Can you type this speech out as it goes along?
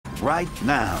right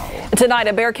now. Tonight,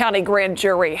 a Bexar County grand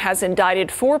jury has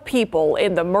indicted 4 people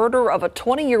in the murder of a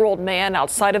 20-year-old man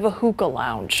outside of a hookah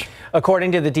lounge.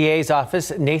 According to the DA's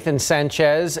office, Nathan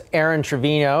Sanchez, Aaron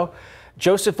Trevino,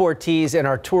 Joseph Ortiz, and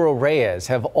Arturo Reyes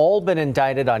have all been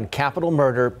indicted on capital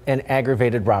murder and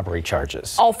aggravated robbery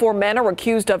charges. All 4 men are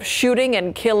accused of shooting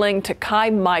and killing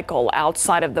Takai Michael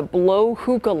outside of the Blow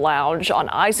Hookah Lounge on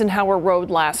Eisenhower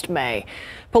Road last May.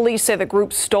 Police say the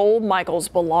group stole Michael's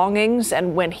belongings,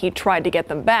 and when he tried to get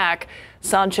them back,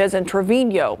 Sanchez and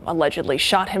Trevino allegedly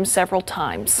shot him several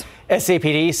times.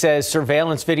 SAPD says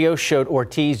surveillance video showed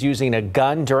Ortiz using a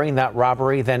gun during that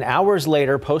robbery, then hours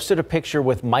later posted a picture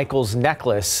with Michael's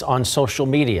necklace on social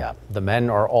media. The men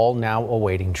are all now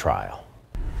awaiting trial.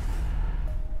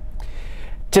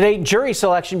 Today, jury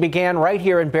selection began right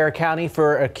here in Bexar County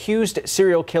for accused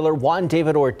serial killer Juan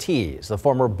David Ortiz. The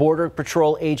former Border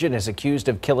Patrol agent is accused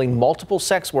of killing multiple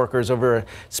sex workers over a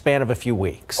span of a few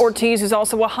weeks. Ortiz is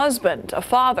also a husband, a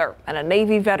father, and a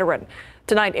Navy veteran.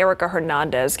 Tonight, Erica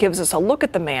Hernandez gives us a look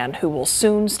at the man who will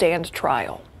soon stand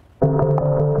trial.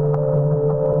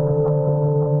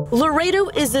 Laredo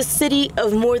is a city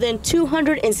of more than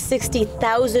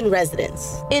 260,000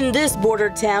 residents. In this border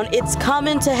town, it's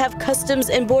common to have Customs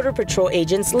and Border Patrol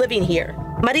agents living here.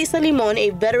 Marisa Limon,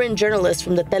 a veteran journalist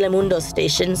from the Telemundo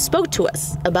station, spoke to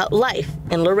us about life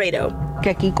in Laredo.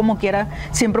 Que aquí, como quiera,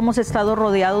 siempre hemos estado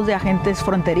rodeados de agentes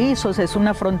fronterizos. Es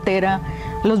una frontera,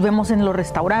 los vemos en los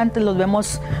restaurantes, los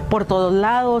vemos por todos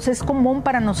lados. Es común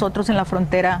para nosotros en la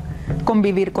frontera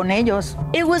convivir con ellos.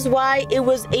 It was why it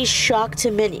was a shock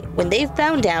to many when they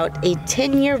found out a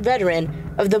 10-year veteran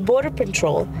of the Border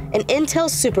Patrol, an intel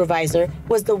supervisor,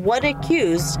 was the one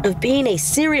accused of being a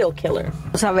serial killer.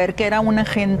 Saber que era un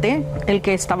agente el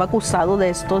que estaba acusado de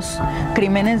estos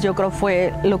crímenes, yo creo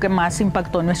fue lo que más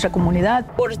impactó en nuestra comunidad.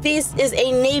 Ortiz is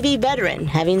a Navy veteran,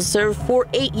 having served for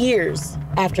 8 years.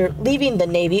 After leaving the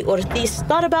Navy, Ortiz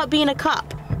thought about being a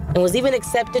cop and was even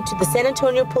accepted to the San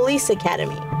Antonio Police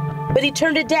Academy. But he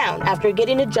turned it down after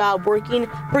getting a job working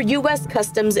for U.S.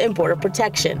 Customs and Border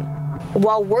Protection.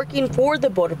 While working for the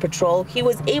Border Patrol, he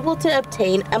was able to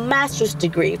obtain a master's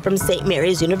degree from St.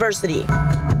 Mary's University.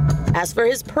 As for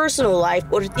his personal life,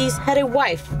 Ortiz had a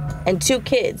wife and 2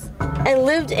 kids and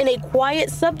lived in a quiet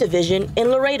subdivision in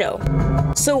Laredo.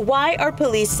 So why are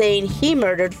police saying he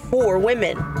murdered 4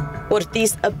 women?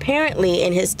 Ortiz apparently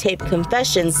in his taped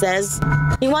confession says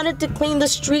he wanted to clean the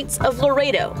streets of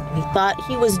Laredo. He thought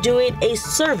he was doing a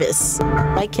service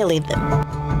by killing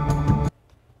them.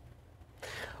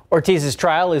 Ortiz's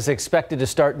trial is expected to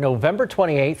start November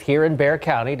 28th here in Bexar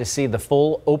County. To see the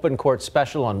full open court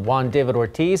special on Juan David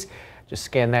Ortiz, just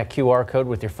scan that QR code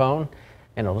with your phone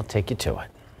and it'll take you to it.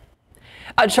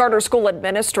 A charter school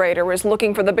administrator is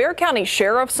looking for the Bexar County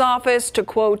Sheriff's Office to,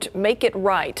 quote, make it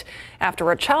right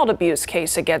after a child abuse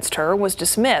case against her was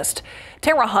dismissed.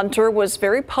 Tara Hunter was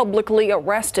very publicly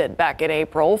arrested back in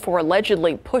April for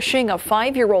allegedly pushing a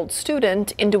 5-year-old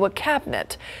student into a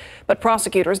cabinet. But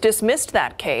prosecutors dismissed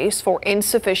that case for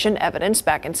insufficient evidence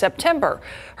back in September.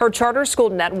 Her charter school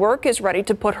network is ready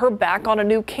to put her back on a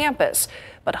new campus.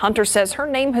 But Hunter says her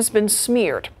name has been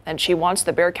smeared, and she wants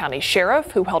the Bexar County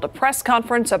Sheriff, who held a press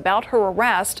conference about her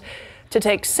arrest, to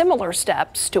take similar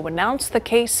steps to announce the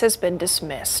case has been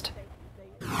dismissed.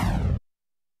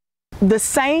 The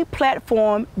same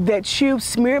platform that you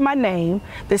smeared my name,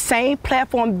 the same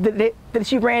platform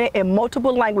that you ran it in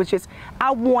multiple languages,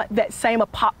 I want that same,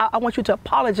 I want you to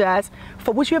apologize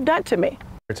for what you have done to me.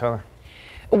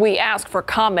 We asked for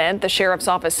comment. The sheriff's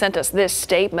office sent us this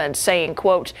statement saying,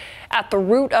 quote, at the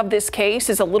root of this case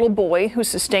is a little boy who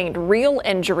sustained real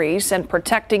injuries, and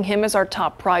protecting him is our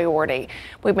top priority.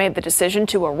 We made the decision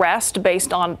to arrest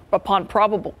upon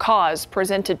probable cause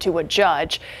presented to a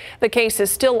judge. The case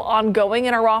is still ongoing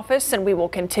in our office, and we will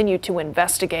continue to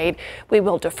investigate. We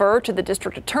will defer to the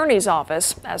district attorney's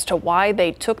office as to why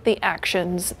they took the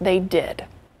actions they did.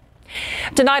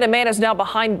 Tonight, a man is now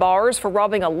behind bars for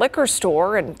robbing a liquor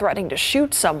store and threatening to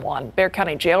shoot someone. Bexar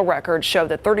County jail records show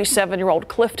that 37-year-old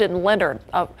Clifton Leonard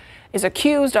is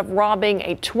accused of robbing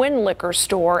a twin liquor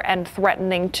store and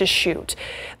threatening to shoot.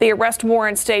 The arrest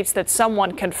warrant states that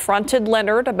someone confronted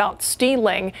Leonard about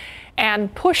stealing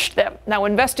and pushed them. Now,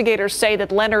 investigators say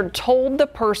that Leonard told the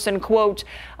person, quote,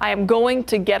 I am going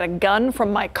to get a gun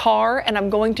from my car and I'm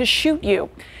going to shoot you.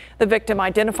 The victim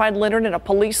identified Leonard in a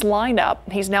police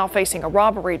lineup. He's now facing a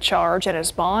robbery charge, and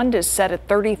his bond is set at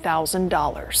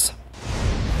 $30,000.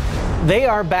 They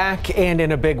are back, and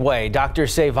in a big way.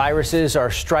 Doctors say viruses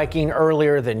are striking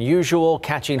earlier than usual,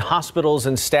 catching hospitals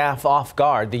and staff off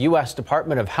guard. The U.S.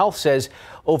 Department of Health says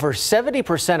over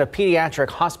 70% of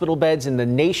pediatric hospital beds in the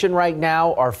nation right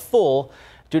now are full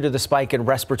due to the spike in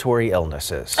respiratory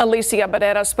illnesses. Alicia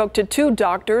Barrera spoke to 2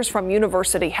 doctors from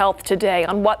University Health today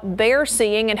on what they're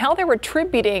seeing and how they're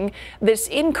attributing this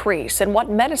increase and what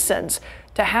medicines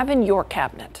to have in your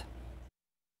cabinet.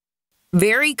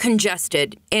 Very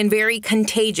congested and very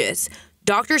contagious.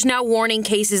 Doctors now warning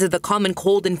cases of the common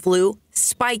cold and flu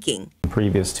spiking. The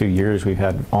previous 2 years, we've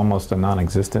had almost a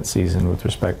non-existent season with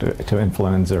respect to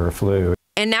influenza or flu.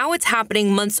 And now it's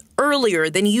happening months earlier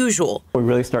than usual. We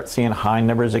really start seeing high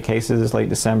numbers of cases late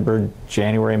December,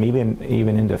 January, maybe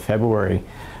even into February.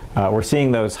 We're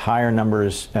seeing those higher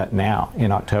numbers now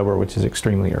in October, which is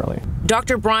extremely early.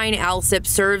 Dr. Brian Alsip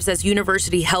serves as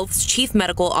University Health's chief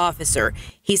medical officer.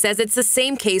 He says it's the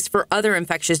same case for other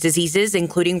infectious diseases,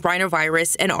 including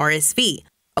rhinovirus and RSV.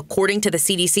 According to the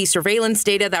CDC surveillance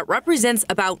data that represents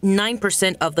about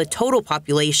 9% of the total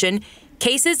population,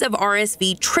 cases of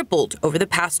RSV tripled over the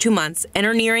past 2 months and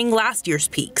are nearing last year's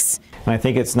peaks. And I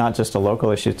think it's not just a local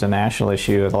issue, it's a national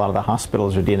issue. A lot of the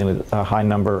hospitals are dealing with a high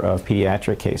number of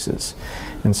pediatric cases.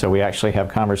 And so we actually have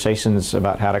conversations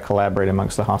about how to collaborate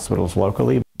amongst the hospitals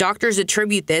locally. Doctors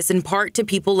attribute this in part to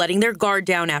people letting their guard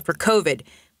down after COVID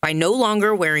by no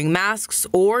longer wearing masks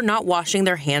or not washing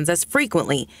their hands as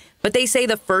frequently. But they say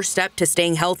the first step to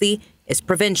staying healthy is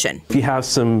prevention. If you have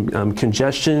some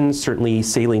congestion, certainly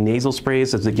saline nasal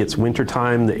sprays. As it gets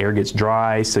wintertime, the air gets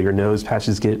dry, so your nose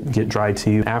patches get dry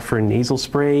too. After a nasal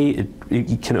spray,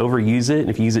 you can overuse it. And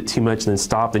if you use it too much and then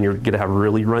stop, then you're going to have a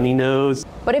really runny nose.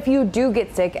 But if you do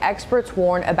get sick, experts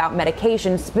warn about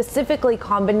medications, specifically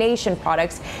combination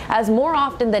products, as more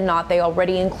often than not, they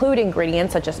already include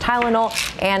ingredients such as Tylenol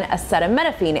and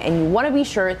acetaminophen, and you want to be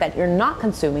sure that you're not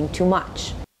consuming too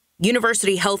much.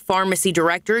 University Health Pharmacy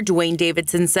Director Dwayne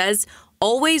Davidson says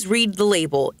always read the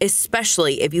label,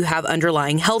 especially if you have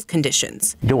underlying health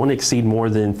conditions. You don't want to exceed more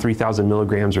than 3,000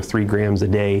 milligrams or 3 grams a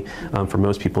day for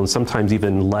most people, and sometimes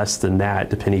even less than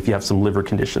that, depending if you have some liver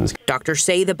conditions. Doctors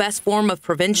say the best form of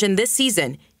prevention this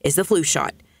season is the flu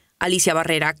shot. Alicia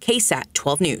Barrera, KSAT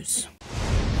 12 News.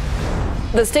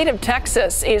 The state of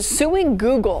Texas is suing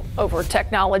Google over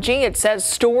technology it says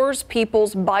stores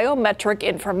people's biometric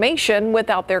information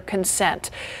without their consent.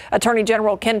 Attorney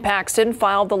General Ken Paxton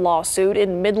filed the lawsuit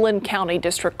in Midland County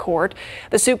District Court.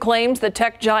 The suit claims the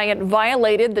tech giant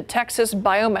violated the Texas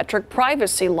biometric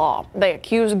privacy law. They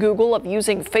accuse Google of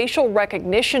using facial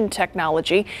recognition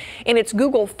technology in its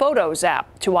Google Photos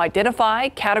app to identify,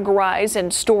 categorize,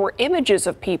 and store images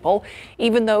of people,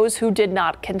 even those who did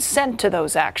not consent to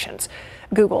those actions.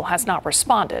 Google has not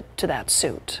responded to that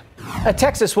suit. A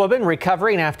Texas woman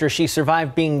recovering after she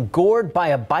survived being gored by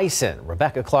a bison.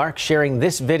 Rebecca Clark sharing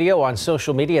this video on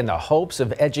social media in the hopes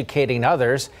of educating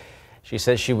others. She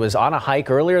says she was on a hike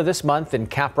earlier this month in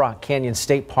Caprock Canyon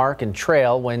State Park and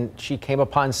Trail when she came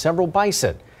upon several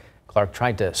bison. Clark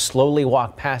tried to slowly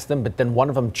walk past them, but then one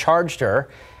of them charged her.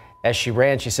 As she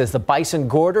ran, she says the bison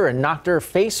gored her and knocked her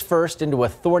face first into a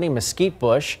thorny mesquite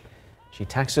bush. She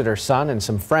texted her son and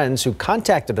some friends who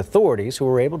contacted authorities who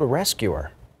were able to rescue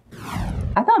her.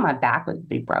 I thought my back would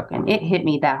be broken. It hit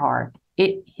me that hard.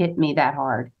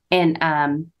 And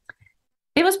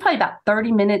it was probably about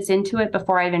 30 minutes into it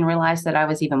before I even realized that I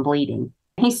was even bleeding.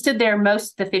 He stood there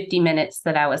most of the 50 minutes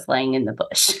that I was laying in the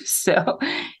bush. So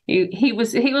he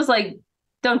was like,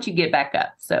 don't you get back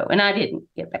up. And I didn't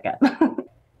get back up.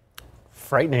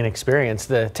 Frightening experience.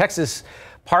 The Texas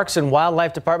Parks and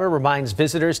Wildlife Department reminds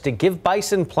visitors to give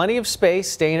bison plenty of space,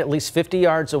 staying at least 50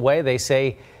 yards away. They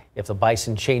say if the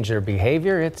bison change their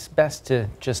behavior, it's best to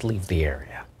just leave the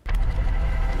area.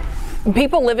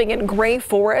 People living in Gray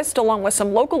Forest, along with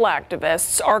some local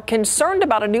activists, are concerned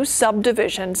about a new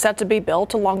subdivision set to be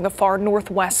built along the far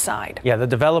northwest side. Yeah, the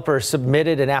developer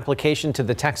submitted an application to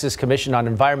the Texas Commission on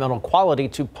Environmental Quality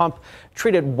to pump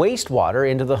treated wastewater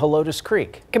into the Helotes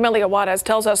Creek. Camelia Juarez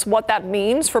tells us what that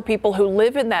means for people who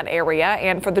live in that area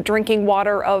and for the drinking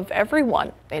water of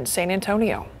everyone in San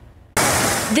Antonio.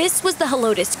 This was the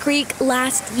Helotes Creek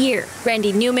last year.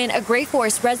 Randy Newman, a Gray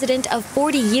Forest resident of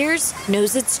 40 years,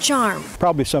 knows its charm.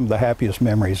 Probably some of the happiest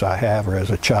memories I have are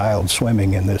as a child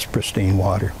swimming in this pristine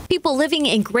water. People living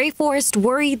in Gray Forest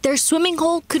worried their swimming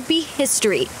hole could be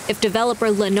history if developer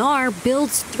Lennar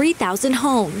builds 3,000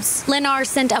 homes. Lennar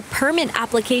sent a permit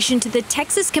application to the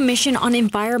Texas Commission on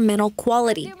Environmental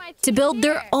Quality to build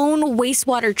their own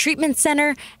wastewater treatment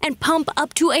center and pump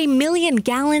up to 1 million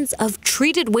gallons of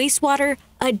treated wastewater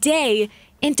a day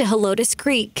into Helotes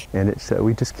Creek. And it's,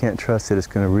 we just can't trust that it's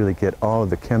going to really get all of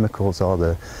the chemicals, all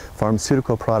the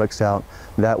pharmaceutical products out.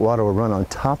 That water will run on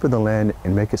top of the land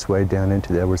and make its way down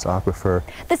into the Edwards Aquifer.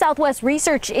 The Southwest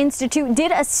Research Institute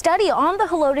did a study on the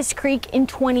Helotes Creek in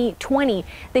 2020.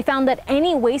 They found that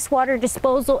any wastewater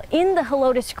disposal in the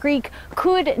Helotes Creek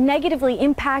could negatively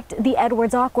impact the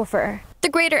Edwards Aquifer. The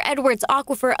Greater Edwards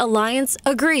Aquifer Alliance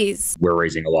agrees. We're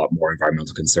raising a lot more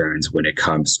environmental concerns when it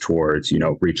comes towards,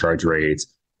 recharge rates,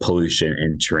 pollution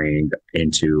entering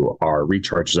into our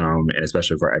recharge zone, and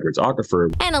especially for Edwards Aquifer.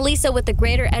 Annalisa with the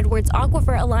Greater Edwards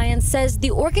Aquifer Alliance says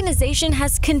the organization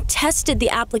has contested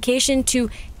the application to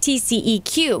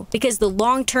TCEQ because the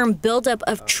long-term buildup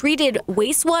of treated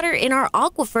wastewater in our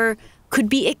aquifer could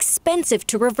be expensive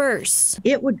to reverse.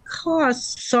 It would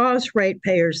cost SAWS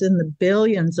ratepayers in the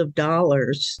billions of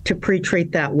dollars to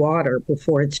pre-treat that water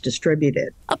before it's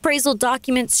distributed. Appraisal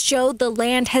documents show the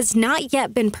land has not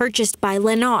yet been purchased by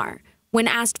Lennar. When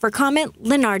asked for comment,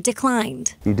 Lennar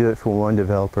declined. You do it for one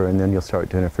developer and then you'll start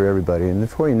doing it for everybody. And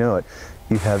before you know it,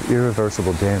 you have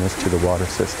irreversible damage to the water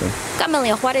system.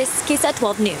 Camelia Juarez, KSAT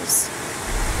 12 News.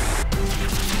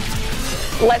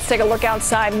 Let's take a look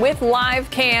outside with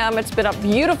live cam. It's been a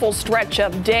beautiful stretch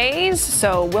of days.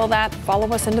 So will that follow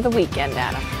us into the weekend,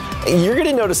 Adam? You're going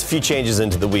to notice a few changes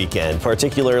into the weekend,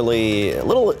 particularly a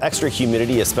little extra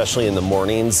humidity, especially in the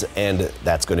mornings. And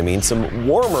that's going to mean some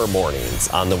warmer mornings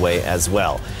on the way as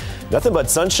well. Nothing but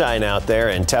sunshine out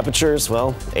there, and temperatures,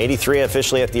 well, 83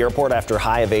 officially at the airport after a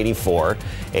high of 84.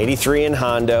 83 in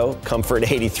Hondo, Comfort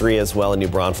 83 as well, and New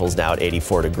Braunfels now at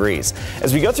 84 degrees.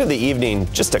 As we go through the evening,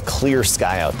 just a clear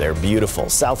sky out there, beautiful.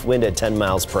 South wind at 10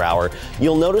 miles per hour.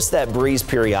 You'll notice that breeze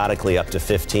periodically up to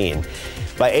 15.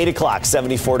 By 8 o'clock,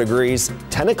 74 degrees.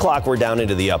 10 o'clock, we're down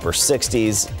into the upper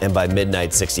 60s, and by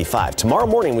midnight, 65. Tomorrow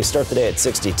morning, we start the day at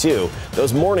 62.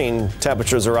 Those morning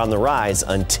temperatures are on the rise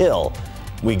until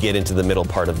we get into the middle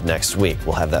part of next week.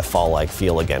 We'll have that fall-like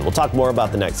feel again. We'll talk more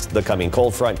about the coming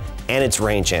cold front and its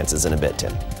rain chances in a bit,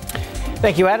 Tim.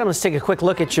 Thank you, Adam. Let's take a quick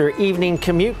look at your evening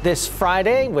commute this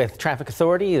Friday with Traffic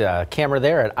Authority. The camera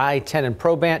there at I-10 and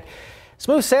Probant.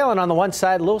 Smooth sailing on the one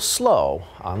side, a little slow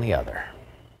on the other.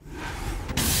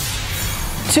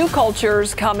 Two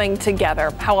cultures coming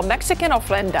together. How a Mexican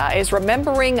ofrenda is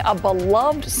remembering a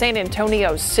beloved San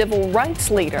Antonio civil rights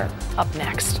leader. Up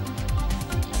next.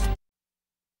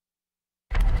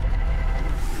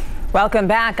 Welcome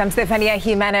back. I'm Stefania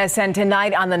Jimenez, and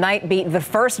tonight on the Night Beat, the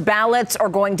first ballots are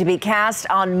going to be cast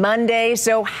on Monday.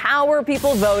 So how are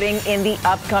people voting in the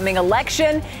upcoming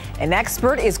election? An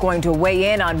expert is going to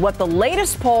weigh in on what the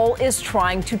latest poll is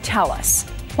trying to tell us.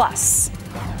 Plus,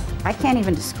 I can't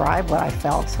even describe what I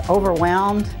felt.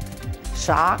 Overwhelmed,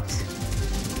 shocked.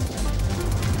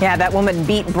 Yeah, that woman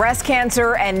beat breast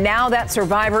cancer, and now that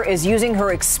survivor is using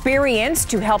her experience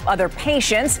to help other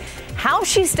patients. How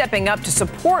she's stepping up to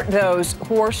support those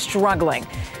who are struggling.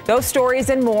 Those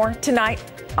stories and more tonight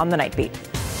on the Night Beat.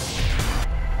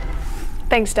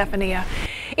 Thanks, Stefania.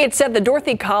 It's said that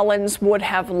Dorothy Collins would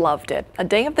have loved it. A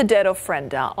Day of the Dead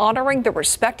ofrenda honoring the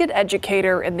respected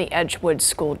educator in the Edgewood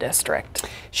School District.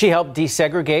 She helped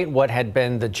desegregate what had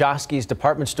been the Joske's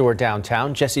department store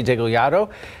downtown. Jesse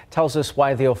Degollado tells us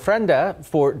why the ofrenda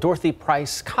for Dorothy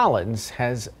Price Collins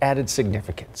has added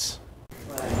significance.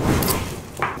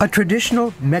 A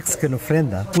traditional Mexican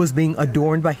ofrenda was being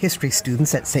adorned by history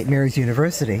students at St. Mary's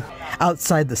University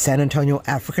outside the San Antonio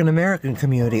African American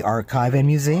Community Archive and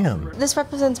Museum. This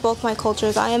represents both my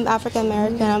cultures. I am African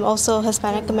American. I'm also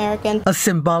Hispanic American. A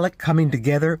symbolic coming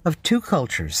together of two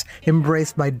cultures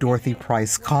embraced by Dorothy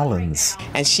Price Collins.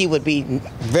 And she would be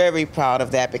very proud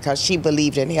of that because she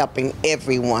believed in helping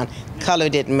everyone. Color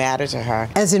didn't matter to her.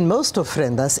 As in most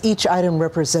ofrendas, each item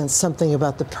represents something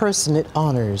about the person it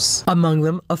honors. Among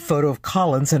them, a photo of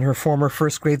Collins and her former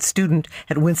first grade student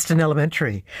at Winston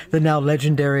Elementary, the now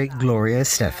legendary Gloria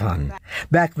Estefan.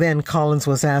 Back then, Collins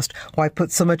was asked why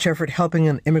put so much effort helping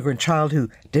an immigrant child who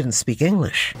didn't speak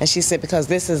English. And she said, because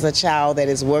this is a child that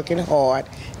is working hard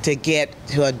to get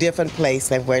to a different place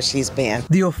than where she's been.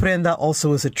 The ofrenda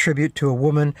also is a tribute to a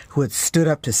woman who had stood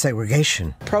up to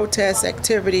segregation. Protest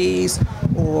activities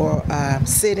or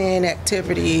sit-in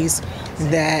activities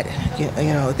that,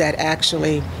 that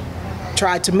actually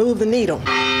tried to move the needle.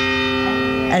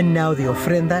 And now the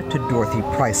ofrenda to Dorothy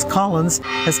Price Collins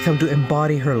has come to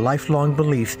embody her lifelong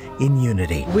belief in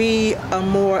unity. We are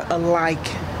more alike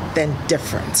than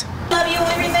different. Love you,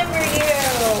 we remember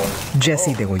you.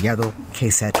 Jesse Degollado,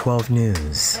 KSAT 12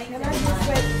 News.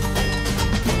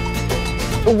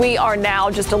 We are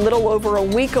now just a little over a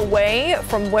week away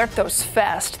from Muertos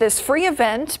Fest. This free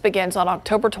event begins on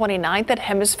October 29th at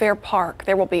Hemisphere Park.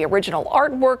 There will be original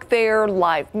artwork there,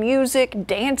 live music,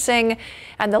 dancing,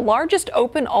 and the largest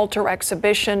open altar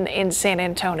exhibition in San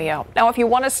Antonio. Now, if you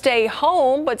want to stay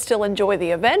home but still enjoy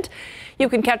the event, you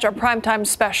can catch our primetime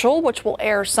special, which will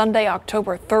air Sunday,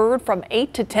 October 3rd from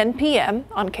 8 to 10 p.m.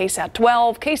 on KSAT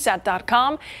 12,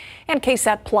 KSAT.com, and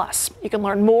KSAT Plus. You can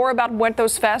learn more about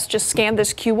Muertos Fest. Just scan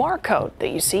this QR code that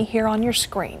you see here on your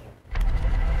screen.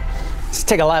 Let's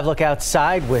take a live look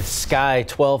outside with Sky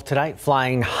 12 tonight,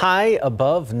 flying high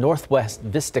above Northwest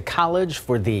Vista College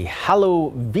for the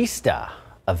Hallow Vista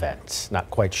event. Not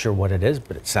quite sure what it is,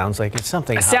 but it sounds like it's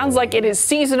something. It sounds like it is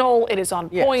seasonal. It is on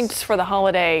point for the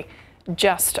holiday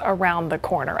just around the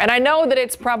corner. And I know that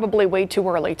it's probably way too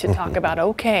early to talk about,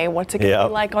 okay, what's it going to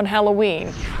be like on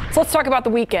Halloween? So let's talk about the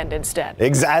weekend instead.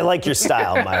 I like your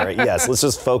style, Myra. Yes, let's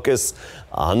just focus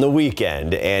on the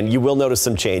weekend. And you will notice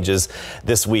some changes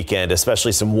this weekend,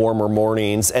 especially some warmer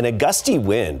mornings and a gusty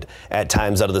wind at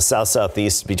times out of the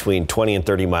south-southeast between 20 and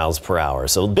 30 miles per hour.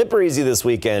 So a bit breezy this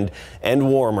weekend and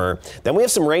warmer. Then we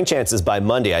have some rain chances by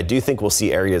Monday. I do think we'll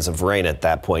see areas of rain at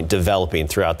that point developing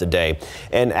throughout the day.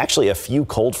 And actually a few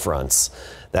cold fronts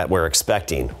that we're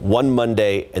expecting. One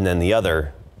Monday and then the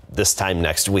other this time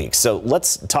next week. So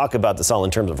let's talk about this all in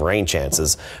terms of rain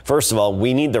chances. First of all,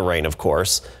 we need the rain, of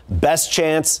course. Best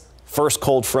chance, first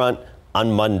cold front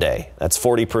on Monday. That's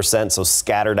 40%, so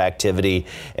scattered activity.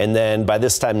 And then by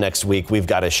this time next week, we've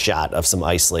got a shot of some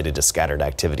isolated to scattered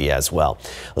activity as well.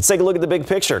 Let's take a look at the big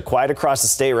picture. Quiet across the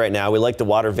state right now. We like the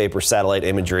water vapor satellite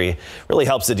imagery. Really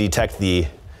helps to detect the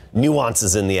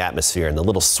nuances in the atmosphere and the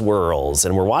little swirls.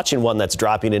 And we're watching one that's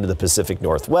dropping into the Pacific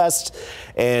Northwest.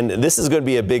 And this is going to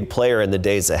be a big player in the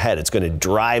days ahead. It's going to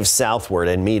drive southward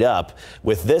and meet up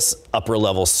with this upper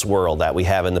level swirl that we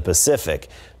have in the Pacific,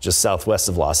 just southwest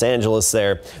of Los Angeles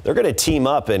there. They're going to team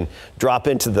up and drop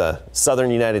into the southern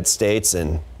United States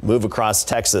and move across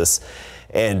Texas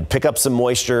and pick up some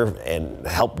moisture and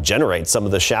help generate some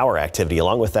of the shower activity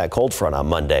along with that cold front on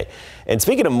Monday. And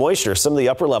speaking of moisture, some of the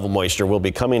upper level moisture will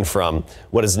be coming from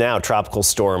what is now Tropical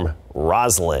Storm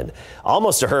Rosalind.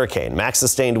 Almost a hurricane. Max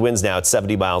sustained winds now at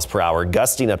 70 miles per hour,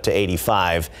 gusting up to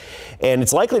 85. And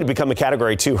it's likely to become a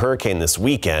Category 2 hurricane this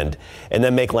weekend and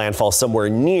then make landfall somewhere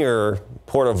near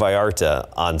Puerto Vallarta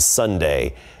on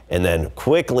Sunday, and then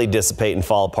quickly dissipate and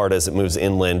fall apart as it moves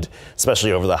inland,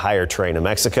 especially over the higher terrain of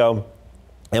Mexico.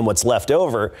 And what's left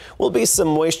over will be some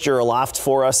moisture aloft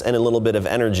for us and a little bit of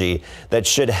energy that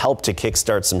should help to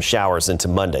kickstart some showers into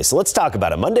Monday. So let's talk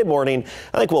about it. Monday morning,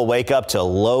 I think we'll wake up to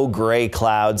low gray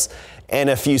clouds and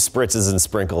a few spritzes and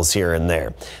sprinkles here and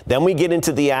there. Then we get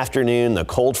into the afternoon, the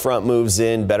cold front moves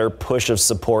in, better push of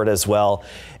support as well,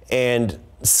 and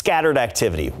scattered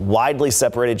activity, widely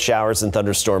separated showers and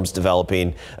thunderstorms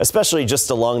developing, especially just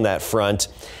along that front.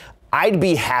 I'd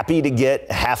be happy to get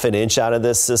half an inch out of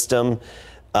this system.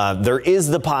 There is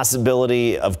the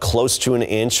possibility of close to an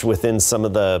inch within some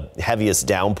of the heaviest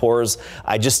downpours.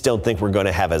 I just don't think we're going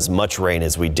to have as much rain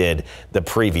as we did the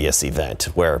previous event,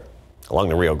 where along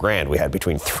the Rio Grande we had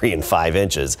between 3 and 5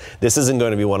 inches. This isn't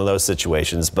going to be one of those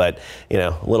situations, but you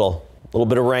know, a little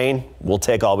bit of rain, we'll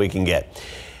take all we can get.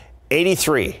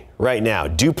 83 right now,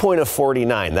 dew point of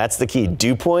 49. That's the key.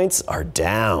 Dew points are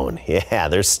down. Yeah,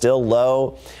 they're still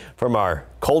low from our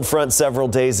cold front several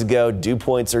days ago. Dew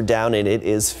points are down and it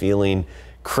is feeling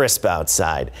crisp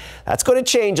outside. That's going to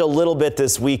change a little bit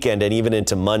this weekend and even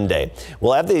into Monday.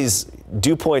 We'll have these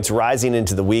dew points rising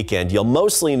into the weekend. You'll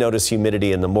mostly notice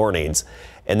humidity in the mornings.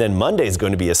 And then Monday is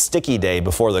going to be a sticky day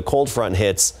before the cold front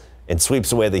hits and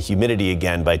sweeps away the humidity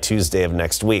again by Tuesday of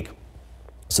next week.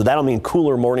 So that'll mean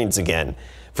cooler mornings again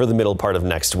for the middle part of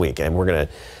next week. And we're going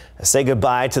to say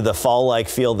goodbye to the fall-like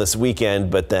feel this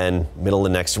weekend, but then middle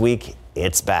of next week,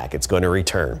 it's back. It's going to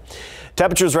return.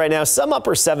 Temperatures right now, some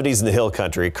upper 70s in the hill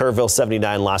country. Kerrville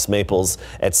 79, Los Maples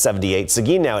at 78,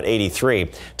 Seguin now at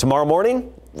 83. Tomorrow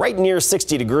morning, right near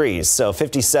 60 degrees. So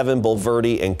 57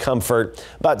 Bulverde and Comfort,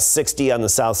 about 60 on the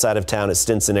south side of town at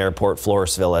Stinson Airport,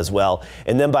 Floresville as well.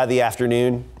 And then by the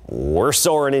afternoon, we're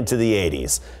soaring into the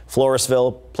 80s.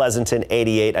 Floresville, Pleasanton,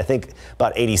 88. I think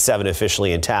about 87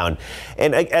 officially in town.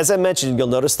 And as I mentioned, you'll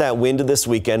notice that wind this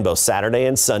weekend, both Saturday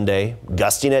and Sunday,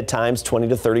 gusting at times 20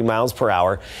 to 30 miles per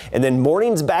hour. And then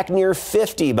mornings back near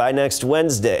 50 by next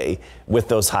Wednesday with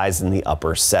those highs in the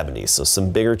upper 70s. So some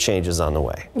bigger changes on the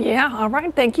way. Yeah, all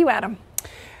right. Thank you, Adam.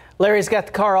 Larry's got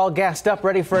the car all gassed up,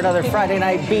 ready for another Friday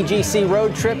night BGC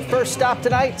road trip. First stop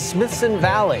tonight, Smithson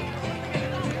Valley.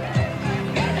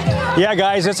 Yeah,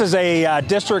 guys, this is a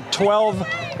District 12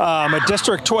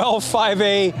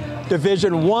 5A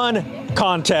Division 1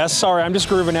 contest. Sorry, I'm just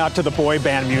grooving out to the boy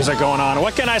band music going on.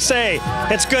 What can I say?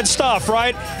 It's good stuff,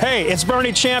 right? Hey, it's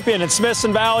Bernie Champion in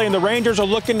Smithson Valley, and the Rangers are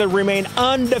looking to remain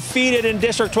undefeated in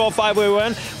District 12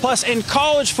 5A1. Plus, in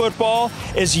college football,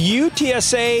 is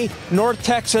UTSA North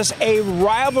Texas a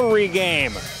rivalry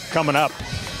game? Coming up.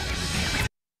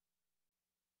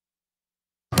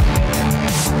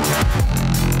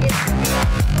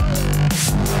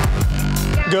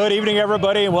 Good evening,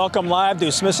 everybody, and welcome live to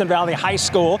Smithson Valley High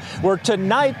School, where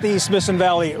tonight the Smithson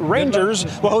Valley Rangers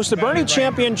will host the Bernie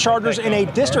Champion Chargers in a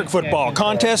district football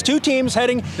contest. Two teams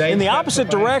heading in the opposite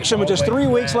direction with just 3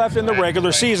 weeks left in the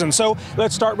regular season. So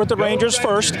let's start with the Rangers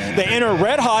first. They enter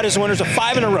red hot as winners of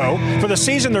 5 in a row. For the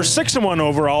season, they're 6-1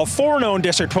 overall, 4-0 in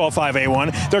District 12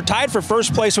 5A1. They're tied for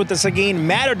first place with the Seguin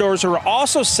Matadors, who are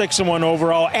also 6-1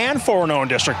 overall and 4-0 in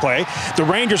district play. The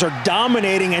Rangers are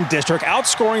dominating in district,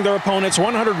 outscoring their opponents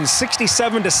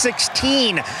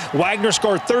 167-16. Wagner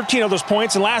scored 13 of those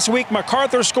points, and last week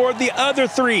MacArthur scored the other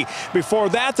 3. Before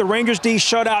that, the Rangers D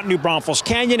shut out New Braunfels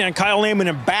Canyon and Kyle Lehman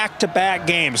in back-to-back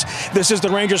games. This is the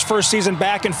Rangers' first season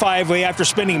back in 5A after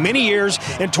spending many years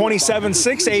in 27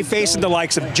 6A, facing the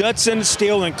likes of Judson,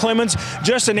 Steele, and Clemens,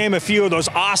 just to name a few of those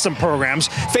awesome programs.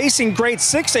 Facing great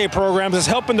 6A programs is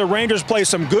helping the Rangers play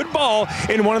some good ball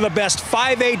in one of the best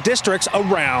 5A districts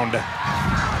around.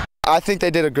 I think they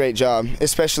did a great job,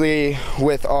 especially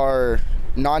with our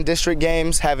non-district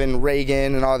games, having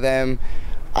Reagan and all them.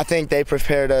 I think they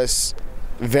prepared us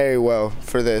very well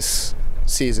for this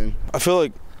season. I feel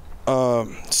like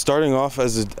starting off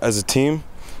as a team,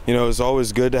 you know, it's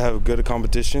always good to have a good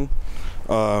competition,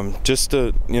 just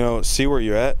to, you know, see where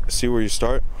you're at, see where you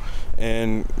start.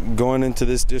 And going into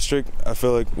this district, I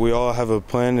feel like we all have a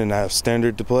plan and have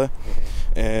standard to play.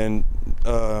 And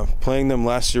playing them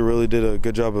last year really did a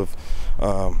good job of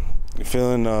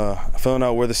filling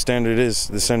out where the standard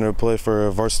of play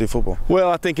for varsity football. Well,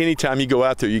 I think anytime you go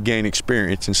out there, you gain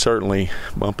experience, and certainly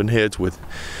bumping heads with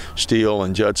Steele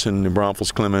and Judson and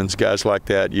Braunfels Clemens, guys like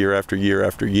that year after year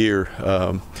after year.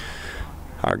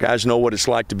 Our guys know what it's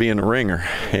like to be in the ringer,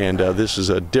 and this is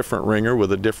a different ringer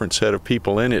with a different set of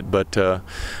people in it, but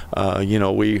you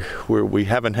know, we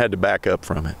haven't had to back up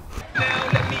from it.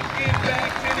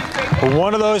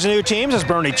 One of those new teams is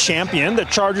Bernie Champion. The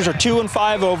Chargers are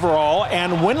 2-5 overall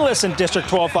and winless in District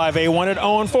 12 5A1 at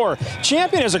 0-4.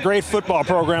 Champion is a great football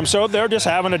program, so they're just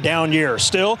having a down year.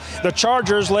 Still, the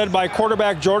Chargers, led by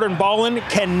quarterback Jordan Ballin,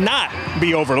 cannot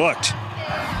be overlooked.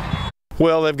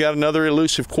 Well, they've got another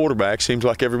elusive quarterback. Seems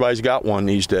like everybody's got one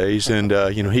these days, and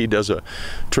you know, he does a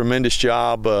tremendous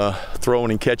job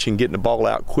throwing and catching, getting the ball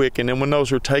out quick. And then when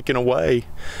those are taken away,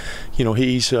 you know,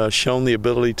 he's shown the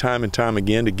ability time and time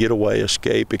again to get away,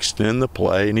 escape, extend the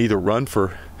play, and either run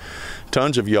for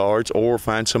tons of yards or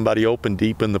find somebody open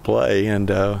deep in the play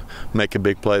and make a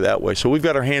big play that way. So we've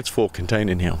got our hands full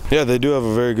containing him. Yeah, they do have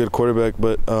a very good quarterback,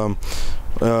 but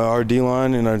our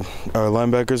D-line and our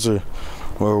linebackers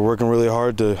we're working really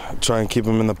hard to try and keep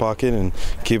him in the pocket and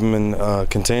keep him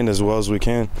contained as well as we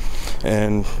can,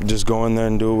 and just go in there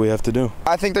and do what we have to do.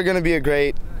 I think they're going to be a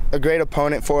great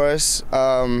opponent for us,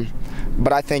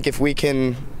 but I think if we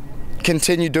can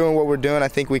continue doing what we're doing, I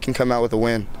think we can come out with a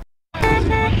win.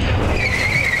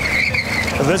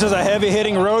 This is a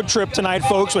heavy-hitting road trip tonight,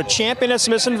 folks, with Champion at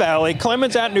Smithson Valley,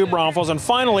 Clemens at New Braunfels, and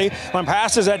finally,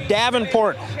 Lampasas is at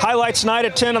Davenport. Highlights tonight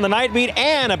at 10 on the Night Beat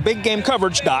and at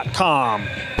BigGameCoverage.com.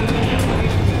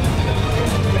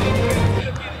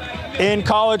 In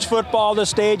college football, the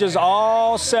stage is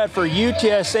all set for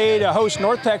UTSA to host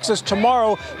North Texas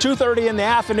tomorrow, 2:30 in the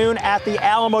afternoon at the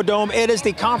Alamo Dome. It is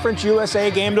the Conference USA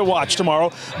game to watch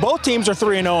tomorrow. Both teams are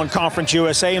 3-0 in Conference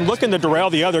USA and looking to derail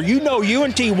the other. You know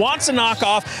UNT wants to knock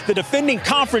off the defending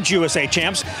Conference USA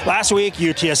champs. Last week,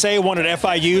 UTSA won at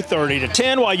FIU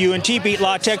 30-10, while UNT beat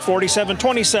La Tech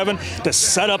 47-27 to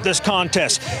set up this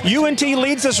contest. UNT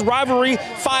leads this rivalry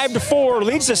 5-4,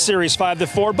 leads this series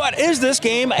 5-4, but is this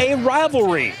game a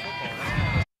rivalry?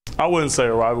 I wouldn't say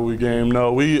a rivalry game.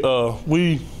 No, we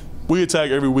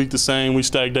attack every week the same. We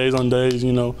stack days on days.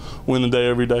 You know, win the day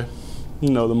every day.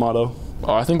 You know the motto.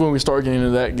 I think when we start getting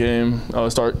into that game,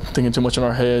 start thinking too much in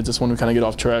our heads, that's when we kind of get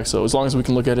off track. So as long as we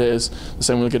can look at it as the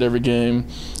same we look at every game,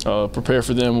 prepare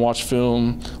for them, watch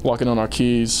film, lock in on our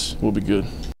keys, we'll be good.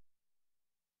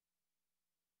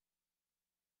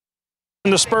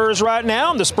 The Spurs right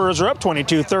now. The Spurs are up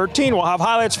 22-13. We'll have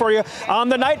highlights for you on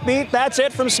the Night Beat. That's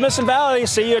it from Smithson Valley.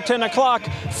 See you at 10 o'clock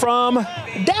from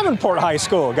Davenport High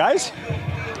School, guys.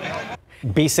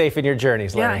 Be safe in your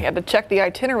journeys, Larry. Yeah, you had to check the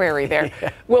itinerary there. Yeah.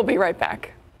 We'll be right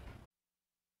back.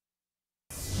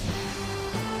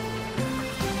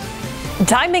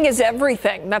 Timing is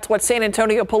everything. That's what San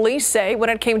Antonio police say when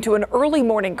it came to an early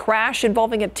morning crash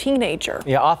involving a teenager.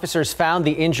 Yeah, officers found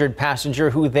the injured passenger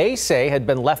who they say had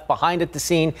been left behind at the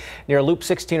scene near Loop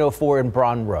 1604 in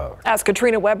Braun Road. As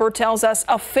Katrina Weber tells us,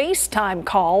 a FaceTime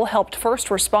call helped first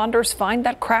responders find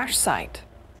that crash site.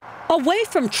 Away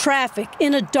from traffic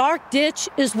in a dark ditch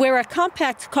is where a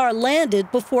compact car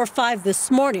landed before 5 this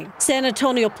morning. San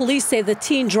Antonio police say the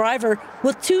teen driver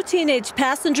with 2 teenage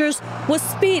passengers was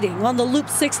speeding on the Loop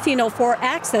 1604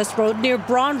 access road near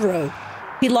Braun Road.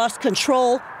 He lost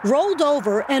control, rolled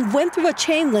over, and went through a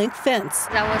chain link fence.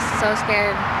 I was so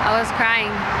scared. I was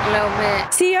crying a little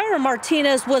bit. Sierra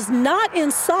Martinez was not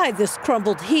inside this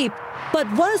crumbled heap, but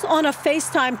was on a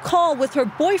FaceTime call with her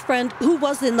boyfriend who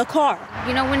was in the car.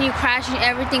 You know, when you crash,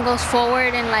 everything goes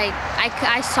forward, and like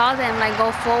I saw them like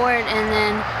go forward, and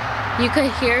then you could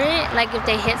hear it, like if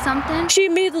they hit something. She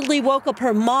immediately woke up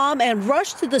her mom and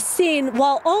rushed to the scene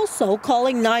while also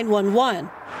calling 911.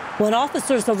 When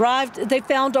officers arrived, they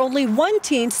found only one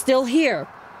teen still here.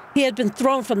 He had been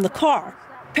thrown from the car.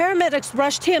 Paramedics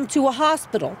rushed him to a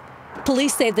hospital.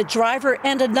 Police say the driver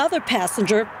and another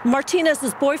passenger,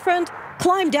 Martinez's boyfriend,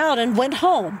 climbed out and went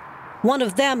home. One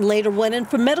of them later went in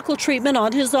for medical treatment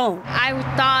on his own. I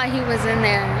thought he was in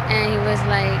there, and he was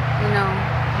like, you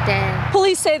know, dead.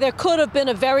 Police say there could have been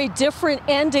a very different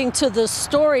ending to the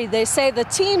story. They say the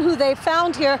teen who they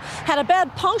found here had a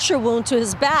bad puncture wound to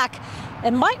his back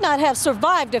and might not have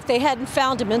survived if they hadn't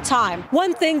found him in time.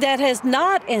 One thing that has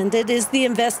not ended is the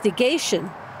investigation.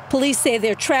 Police say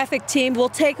their traffic team will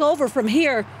take over from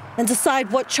here and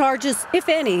decide what charges, if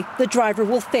any, the driver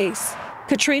will face.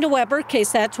 Katrina Weber,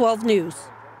 KSAT 12 News.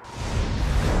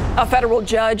 A federal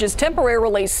judge is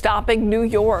temporarily stopping New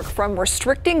York from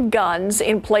restricting guns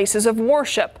in places of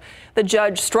worship. The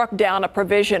judge struck down a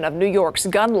provision of New York's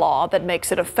gun law that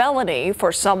makes it a felony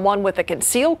for someone with a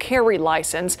concealed carry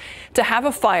license to have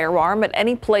a firearm at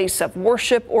any place of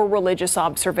worship or religious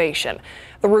observation.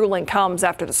 The ruling comes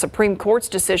after the Supreme Court's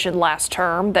decision last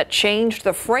term that changed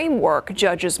the framework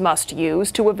judges must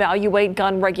use to evaluate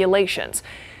gun regulations.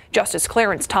 Justice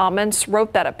Clarence Thomas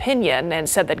wrote that opinion and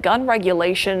said that gun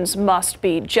regulations must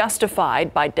be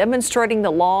justified by demonstrating the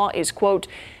law is, quote,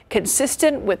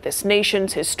 consistent with this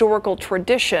nation's historical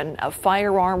tradition of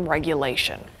firearm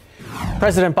regulation.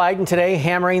 President Biden today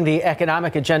hammering the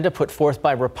economic agenda put forth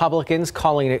by Republicans,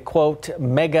 calling it, quote,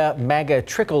 mega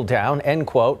trickle down, end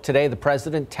quote. Today, the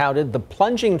president touted the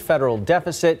plunging federal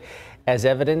deficit as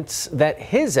evidence that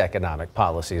his economic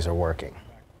policies are working.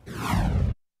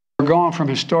 We're going from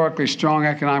historically strong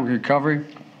economic recovery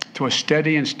to a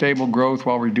steady and stable growth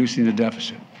while reducing the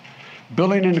deficit.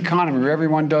 Building an economy where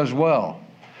everyone does well,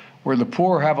 where the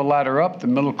poor have a ladder up, the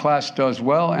middle class does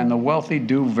well, and the wealthy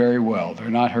do very well.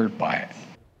 They're not hurt by it.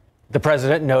 The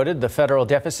president noted the federal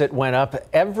deficit went up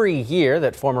every year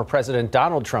that former President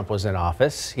Donald Trump was in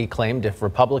office. He claimed if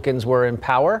Republicans were in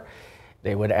power,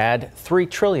 they would add $3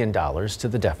 trillion to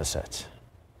the deficit.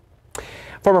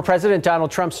 Former President Donald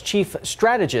Trump's chief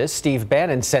strategist, Steve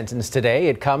Bannon, sentenced today.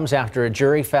 It comes after a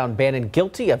jury found Bannon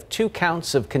guilty of 2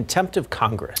 counts of contempt of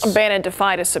Congress. Bannon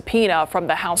defied a subpoena from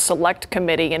the House Select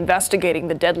Committee investigating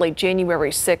the deadly January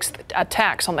 6th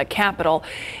attacks on the Capitol.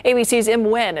 ABC's Im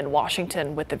Nguyen in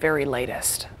Washington with the very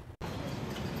latest.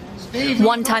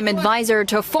 One-time advisor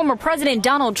to former President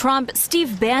Donald Trump,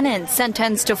 Steve Bannon,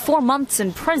 sentenced to 4 months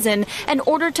in prison and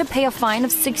ordered to pay a fine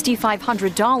of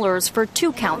 $6,500 for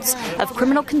 2 counts of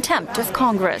criminal contempt of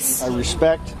Congress. I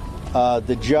respect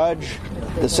the judge.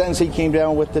 The sentence he came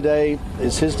down with today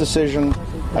is his decision.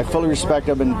 I fully respect.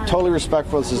 I've been totally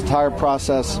respectful of this entire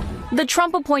process. The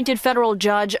Trump-appointed federal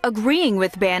judge agreeing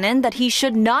with Bannon that he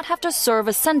should not have to serve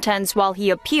a sentence while he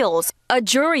appeals. A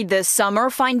jury this summer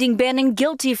finding Bannon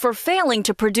guilty for failing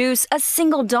to produce a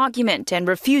single document and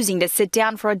refusing to sit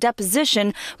down for a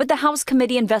deposition with the House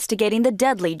committee investigating the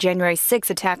deadly January 6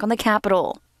 attack on the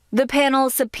Capitol. The panel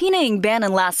subpoenaing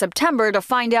Bannon last September to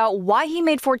find out why he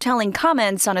made foretelling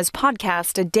comments on his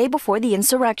podcast a day before the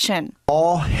insurrection.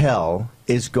 All hell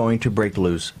is going to break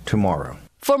loose tomorrow.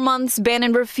 For months,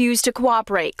 Bannon refused to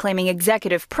cooperate, claiming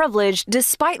executive privilege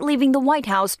despite leaving the White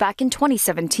House back in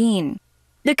 2017.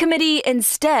 The committee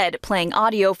instead playing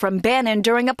audio from Bannon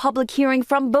during a public hearing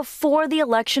from before the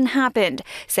election happened,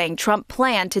 saying Trump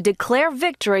planned to declare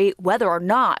victory whether or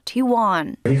not he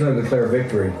won. He's going to declare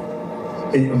victory,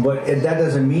 but that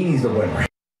doesn't mean he's the winner.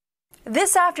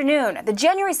 This afternoon, the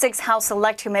January 6 House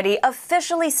Select Committee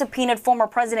officially subpoenaed former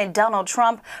President Donald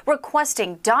Trump,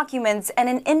 requesting documents and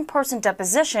an in-person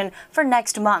deposition for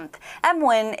next month. Im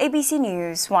Nguyen, ABC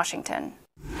News, Washington.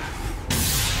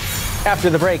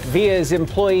 After the break, VIA's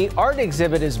employee art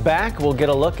exhibit is back. We'll get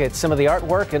a look at some of the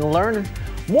artwork and learn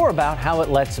more about how it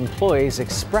lets employees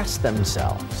express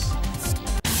themselves.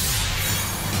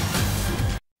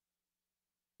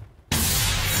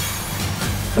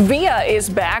 VIA is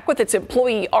back with its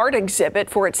employee art exhibit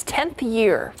for its 10th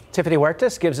year. Tiffany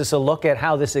Huertas gives us a look at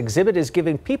how this exhibit is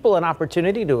giving people an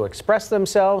opportunity to express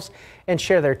themselves and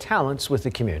share their talents with the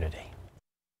community.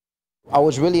 I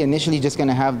was really initially just going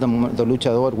to have the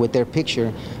luchador with their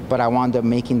picture, but I wound up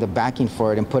making the backing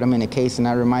for it and put them in a case, and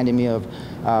that reminded me of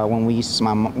when we used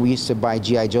to buy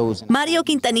G.I. Joes. Mario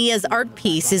Quintanilla's art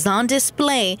piece is on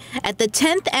display at the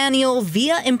 10th annual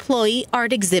VIA Employee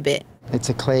Art Exhibit. It's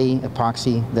a clay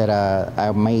epoxy that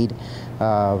I made.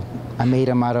 I made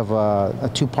them out of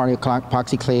a two-part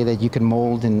epoxy clay that you can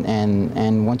mold,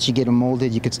 and once you get them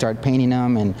molded, you could start painting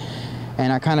them, and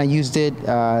I kind of used it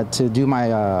to do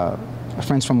my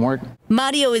friends from work.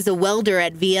 Mario is a welder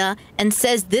at VIA and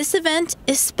says this event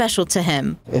is special to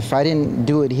him. If I didn't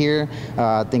do it here,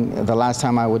 I think the last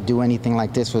time I would do anything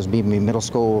like this was maybe middle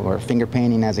school or finger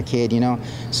painting as a kid, you know.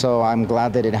 So I'm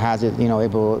glad that it has it, you know,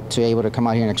 able to come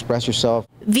out here and express yourself.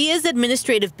 VIA's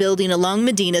administrative building along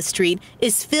Medina Street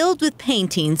is filled with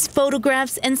paintings,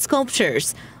 photographs, and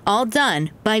sculptures, all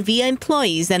done by VIA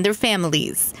employees and their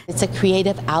families. It's a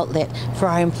creative outlet for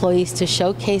our employees to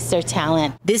showcase their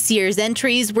talent. This year's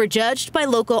entries were judged by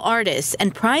local artists,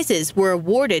 and prizes were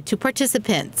awarded to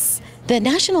participants. The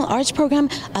National Arts Program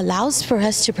allows for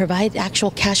us to provide actual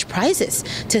cash prizes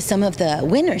to some of the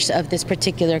winners of this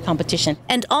particular competition.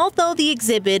 And although the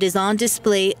exhibit is on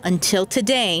display until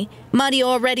today, Mario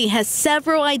already has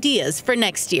several ideas for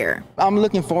next year. I'm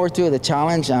looking forward to the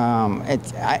challenge, the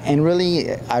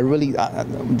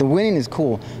winning is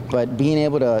cool, but being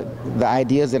able to, the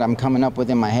ideas that I'm coming up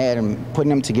with in my head and putting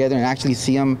them together and actually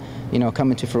see them, you know,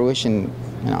 come into fruition,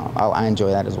 you know, I enjoy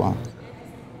that as well.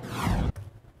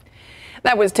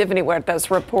 That was Tiffany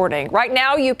Huertas reporting. Right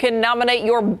now, you can nominate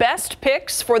your best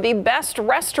picks for the best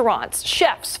restaurants,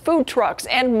 chefs, food trucks,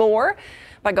 and more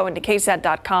by going to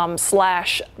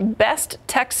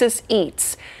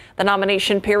ksat.com/besttexaseats. The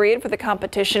nomination period for the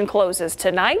competition closes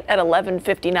tonight at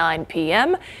 11:59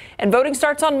 p.m. and voting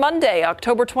starts on Monday,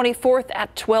 October 24th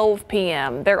at 12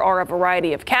 p.m. There are a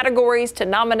variety of categories to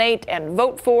nominate and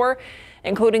vote for,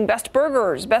 including best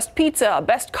burgers, best pizza,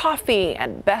 best coffee,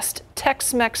 and best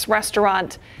Tex-Mex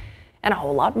restaurant, and a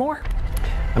whole lot more.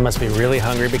 I must be really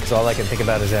hungry because all I can think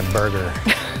about is that burger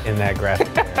in that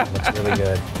graphic there. It looks really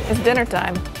good. It's dinner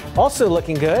time. Also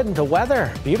looking good, the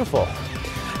weather, beautiful.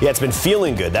 Yeah, it's been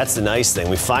feeling good. That's the nice thing.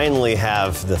 We finally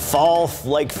have the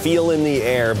fall-like feel in the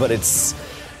air, but it's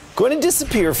going to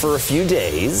disappear for a few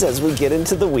days. As we get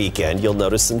into the weekend, you'll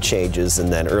notice some changes,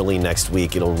 and then early next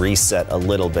week it'll reset a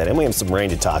little bit, and we have some rain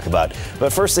to talk about.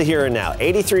 But first, the here and now.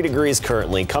 83 degrees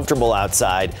currently, comfortable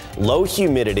outside, low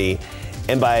humidity,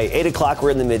 and by 8 o'clock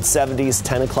we're in the mid-70s,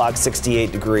 10 o'clock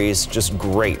 68 degrees, just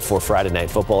great for Friday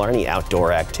night football or any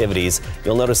outdoor activities.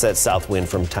 You'll notice that south wind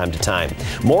from time to time.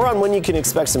 More on when you can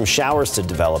expect some showers to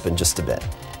develop in just a bit.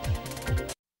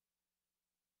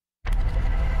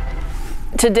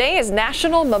 Today is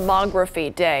National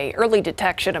Mammography Day. Early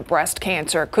detection of breast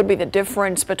cancer could be the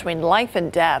difference between life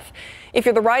and death. If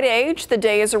you're the right age, the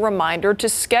day is a reminder to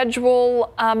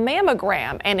schedule a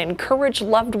mammogram and encourage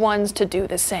loved ones to do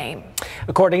the same.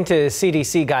 According to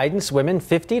CDC guidance, women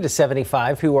 50 to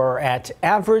 75 who are at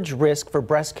average risk for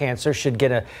breast cancer should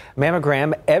get a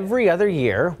mammogram every other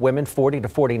year. Women 40 to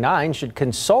 49 should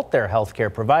consult their healthcare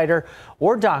provider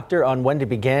or doctor on when to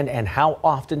begin and how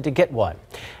often to get one.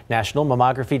 National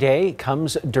Mammography Day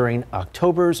comes during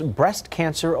October's Breast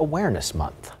Cancer Awareness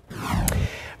Month.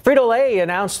 Frito-Lay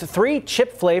announced 3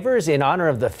 chip flavors in honor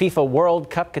of the FIFA World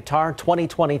Cup Qatar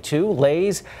 2022.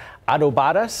 Lay's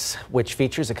Adobadas, which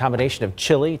features a combination of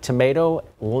chili, tomato,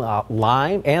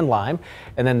 lime.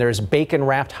 And then there's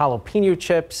bacon-wrapped jalapeno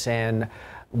chips and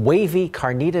wavy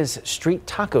carnitas street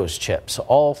tacos chips.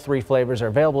 All 3 flavors are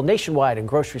available nationwide in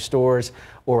grocery stores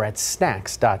or at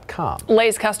snacks.com.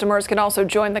 Lay's customers can also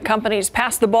join the company's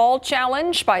Pass the Ball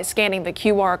challenge by scanning the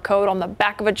QR code on the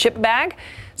back of a chip bag.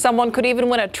 Someone could even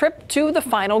win a trip to the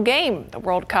final game. The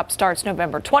World Cup starts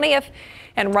November 20th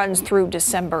and runs through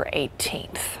December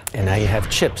 18th. And now you have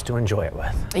chips to enjoy it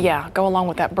with. Yeah, go along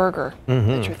with that burger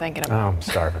that you're thinking about. Oh, I'm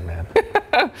starving, man.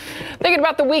 Thinking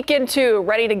about the weekend, too.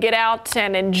 Ready to get out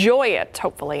and enjoy it,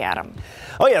 hopefully, Adam.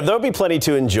 Oh, yeah, there'll be plenty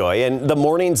to enjoy. And the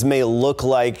mornings may look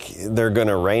like they're going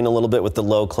to rain a little bit with the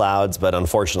low clouds, but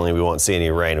unfortunately, we won't see any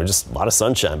rain. Or just a lot of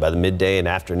sunshine by the midday and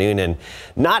afternoon, and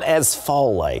not as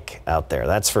fall-like out there,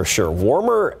 that's for sure.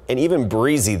 Warmer and even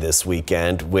breezy this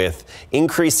weekend with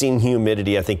increasing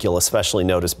humidity. I think you'll especially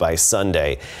notice by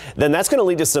Sunday. Then that's going to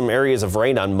lead to some areas of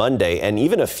rain on Monday and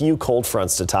even a few cold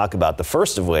fronts to talk about, the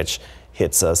first of which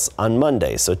hits us on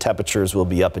Monday, so temperatures will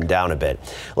be up and down a bit.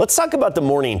 Let's talk about the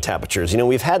morning temperatures. You know,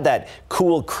 we've had that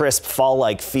cool, crisp,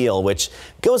 fall-like feel, which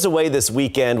goes away this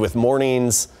weekend with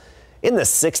mornings in the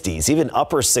 60s, even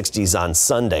upper 60s on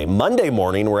Sunday. Monday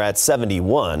morning, we're at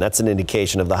 71. That's an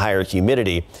indication of the higher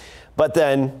humidity. But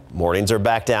then mornings are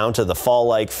back down to the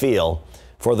fall-like feel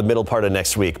for the middle part of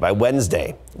next week. By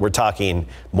Wednesday, we're talking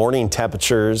morning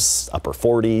temperatures, upper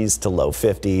 40s to low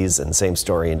 50s, and same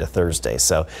story into Thursday.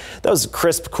 So those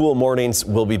crisp, cool mornings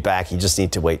will be back. You just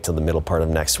need to wait till the middle part of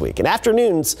next week. And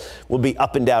afternoons will be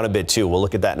up and down a bit too. We'll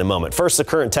look at that in a moment. First, the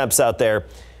current temps out there.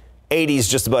 80s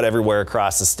just about everywhere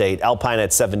across the state. Alpine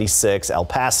at 76, El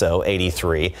Paso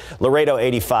 83, Laredo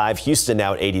 85, Houston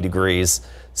now at 80 degrees.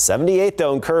 78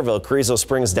 though in Kerrville, Carrizo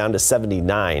Springs down to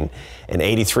 79, and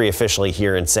 83 officially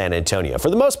here in San Antonio. For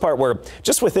the most part, we're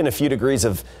just within a few degrees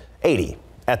of 80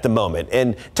 at the moment,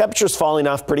 and temperatures falling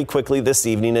off pretty quickly this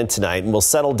evening and tonight, and will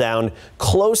settle down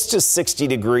close to 60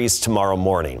 degrees tomorrow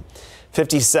morning.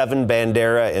 57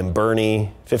 Bandera and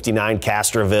Bernie, 59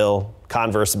 Castroville,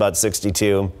 Converse about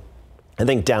 62. I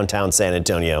think downtown San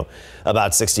Antonio,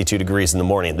 about 62 degrees in the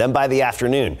morning. Then by the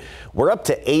afternoon, we're up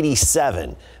to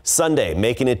 87. Sunday,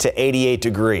 making it to 88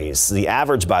 degrees. The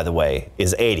average, by the way,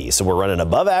 is 80. So we're running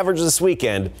above average this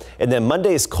weekend. And then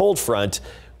Monday's cold front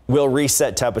will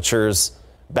reset temperatures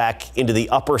back into the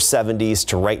upper 70s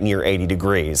to right near 80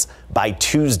 degrees by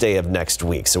Tuesday of next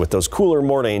week. So with those cooler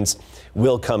mornings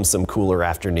will come some cooler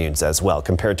afternoons as well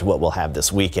compared to what we'll have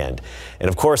this weekend. And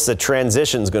of course, the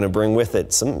transition is going to bring with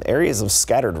it some areas of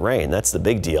scattered rain. That's the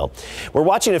big deal. We're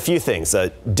watching a few things. A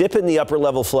dip in the upper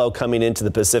level flow coming into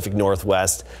the Pacific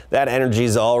Northwest. That energy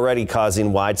is already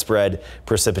causing widespread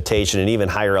precipitation and even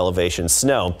higher elevation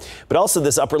snow. But also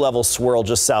this upper level swirl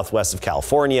just southwest of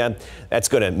California. That's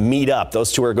going to meet up.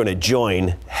 Those two are going to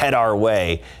join, head our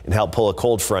way, and help pull a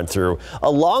cold front through,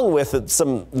 along with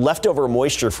some leftover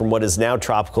moisture from what is now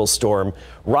Tropical Storm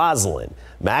Rosalind.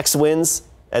 Max winds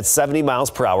at 70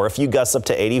 miles per hour, a few gusts up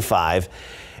to 85.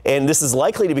 And this is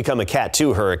likely to become a Cat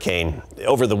 2 hurricane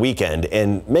over the weekend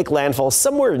and make landfall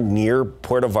somewhere near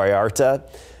Puerto Vallarta,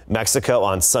 Mexico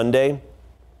on Sunday.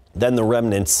 Then the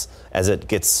remnants as it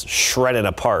gets shredded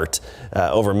apart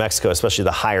over Mexico, especially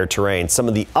the higher terrain. Some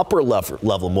of the upper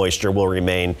level moisture will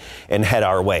remain and head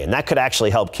our way. And that could actually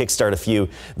help kickstart a few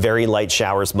very light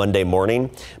showers Monday morning.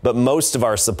 But most of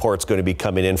our support's going to be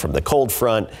coming in from the cold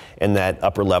front and that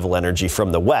upper level energy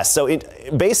from the west. So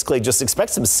it basically just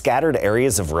expect some scattered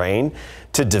areas of rain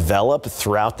to develop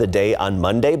throughout the day on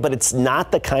Monday, but it's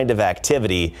not the kind of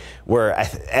activity where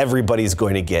everybody's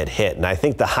going to get hit. And I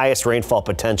think the highest rainfall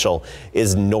potential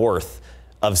is north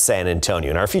of San Antonio.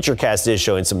 And our futurecast is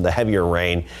showing some of the heavier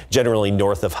rain, generally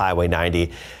north of Highway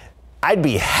 90. I'd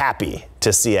be happy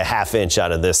to see a half inch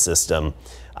out of this system.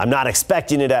 I'm not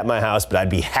expecting it at my house, but I'd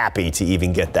be happy to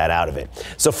even get that out of it.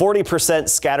 So 40%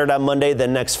 scattered on Monday,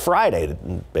 then next Friday,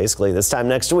 basically this time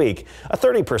next week, a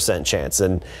 30% chance.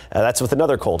 And that's with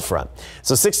another cold front.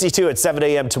 So 62 at 7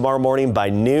 a.m. tomorrow morning. By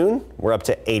noon, we're up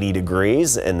to 80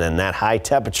 degrees, and then that high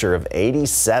temperature of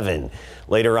 87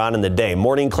 later on in the day.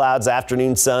 Morning clouds,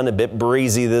 afternoon sun, a bit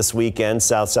breezy this weekend.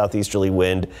 South-southeasterly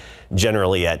wind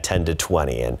generally at 10 to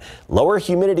 20. And lower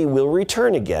humidity will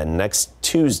return again next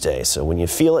Tuesday. So when you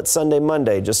feel it Sunday,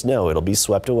 Monday, just know it'll be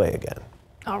swept away again.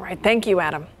 All right. Thank you,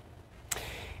 Adam.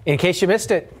 In case you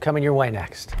missed it, coming your way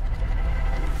next.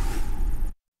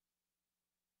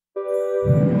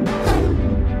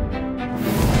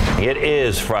 It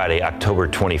is Friday, October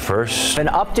 21st. An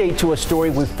update to a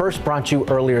story we first brought you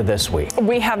earlier this week.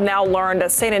 We have now learned a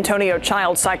San Antonio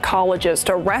child psychologist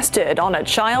arrested on a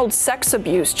child sex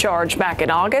abuse charge back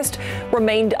in August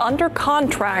remained under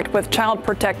contract with Child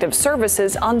Protective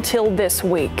Services until this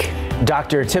week.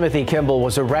 Dr. Timothy Kimball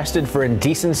was arrested for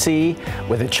indecency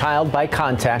with a child by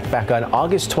contact back on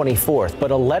August 24th,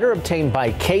 but a letter obtained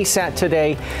by KSAT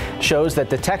today shows that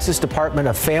the Texas Department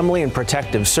of Family and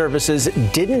Protective Services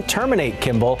didn't terminate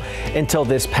Kimball until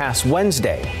this past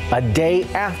Wednesday, a day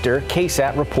after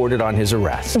KSAT reported on his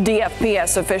arrest.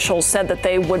 DFPS officials said that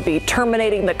they would be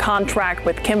terminating the contract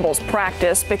with Kimball's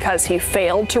practice because he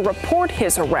failed to report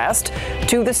his arrest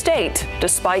to the state,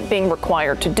 despite being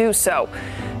required to do so.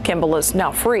 Kimball is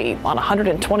now free on a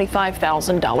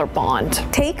 $125,000 bond.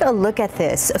 Take a look at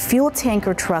this. A fuel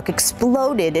tanker truck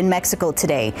exploded in Mexico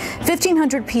today.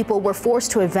 1,500 people were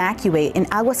forced to evacuate in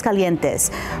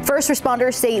Aguascalientes. First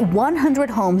responders say 100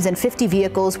 homes and 50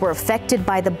 vehicles were affected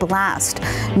by the blast.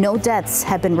 No deaths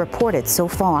have been reported so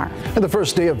far. And the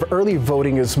first day of early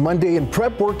voting is Monday, and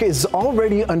prep work is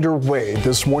already underway.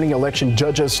 This morning, election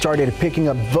judges started picking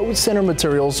up vote center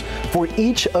materials for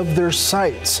each of their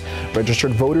sites.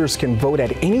 Registered voters can vote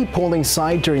at any polling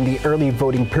site during the early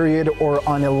voting period or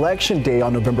on Election Day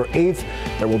on November 8th.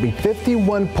 There will be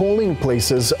 51 polling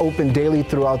places open daily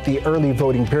throughout the early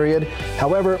voting period.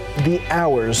 However, the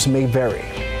hours may vary.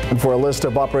 And for a list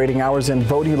of operating hours and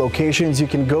voting locations, you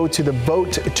can go to the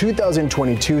Vote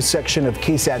 2022 section of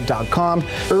KSAT.com.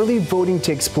 Early voting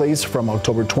takes place from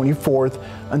October 24th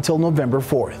until November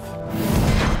 4th.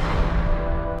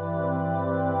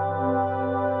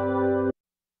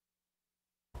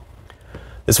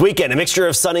 This weekend, a mixture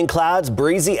of sun and clouds,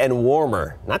 breezy and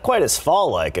warmer. Not quite as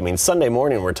fall-like. I mean, Sunday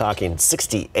morning, we're talking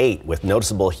 68 with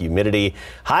noticeable humidity.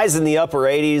 Highs in the upper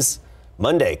 80s.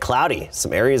 Monday, cloudy,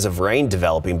 some areas of rain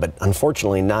developing, but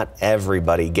unfortunately not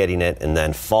everybody getting it, and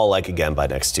then fall-like again by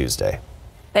next Tuesday.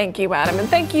 Thank you, Adam, and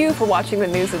thank you for watching the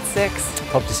news at 6.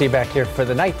 Hope to see you back here for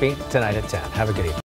the Night Beat tonight at 10. Have a good evening.